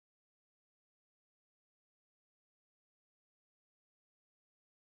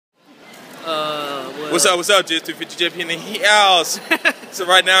What's up? GS350JPN in the house. So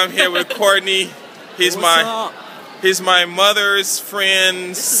right now I'm here with Courtney. He's my mother's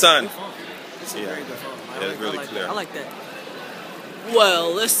friend's son. This is very good phone. Yeah, it's really clear. I like that.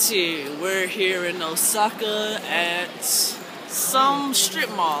 Well, let's see. We're here in Osaka at some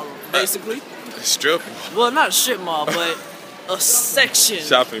strip mall, basically. Strip? Well, not a strip mall, but a section.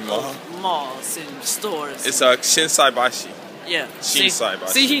 Shopping mall. Of malls and stores. It's a Shinsaibashi. Yeah. Shinsaibashi.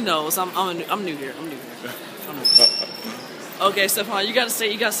 See, he knows. I'm new here. Okay, Stefan, you gotta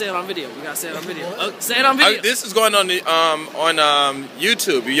say it on video. Say it on video. This is going on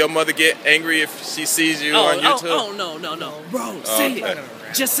YouTube. Your mother get angry if she sees you on YouTube? Oh no, bro. Say it.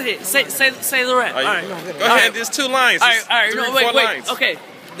 Just say it. Say the rap. All right. Go ahead. There's 2 lines. All right. No, wait. Lines. Okay.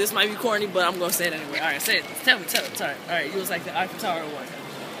 This might be corny, but I'm gonna say it anyway. All right, say it. Tell me. All right. You was like the Eiffel Tower or what?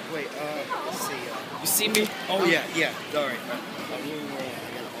 Wait. Let's see. You see me? Oh yeah. All right.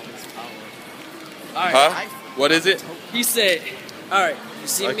 All right. Huh? What is it? He said, all right, you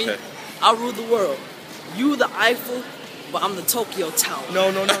see me? I rule the world. You the Eiffel, but I'm the Tokyo Tower. No.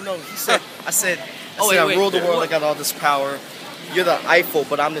 I said I rule the world. I got all this power. You're the Eiffel,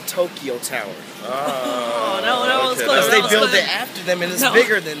 but I'm the Tokyo Tower. Oh, that was clever. Because they build it after them and it's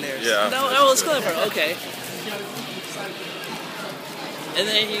bigger than theirs. Yeah. That was clever. Okay. And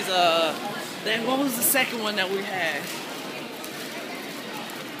then he's then what was the second one that we had?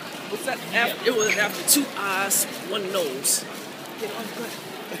 What's that? It was after 2 eyes, 1 nose. Get on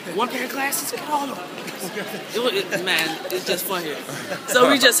the 1 pair of glasses, get all of them. Man, it's just fun here. So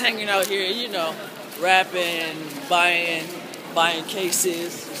we just hanging out here, you know, rapping, buying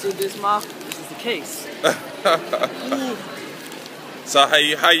cases. You see this, Ma? This is the case. So how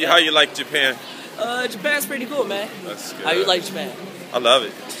you like Japan? Japan's pretty cool, man. That's good. How you like Japan? I love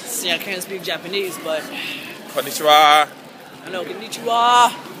it. See, I can't speak Japanese, but Konnichiwa. I know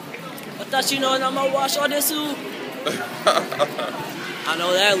konnichiwa. Watashi no nama wa shou desu. I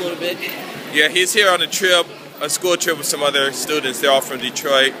know that a little bit. Yeah, he's here on a trip, a school trip with some other students. They're all from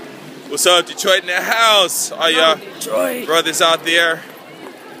Detroit. What's up, Detroit in the house? All y'all brothers out there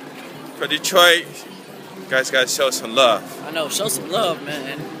for Detroit. You guys gotta show some love. I know, show some love,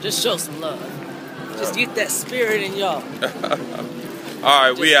 man. Just show some love. Just get that spirit in y'all.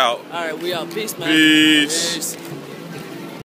 All right, we out. All right, we out. Peace, man. Peace.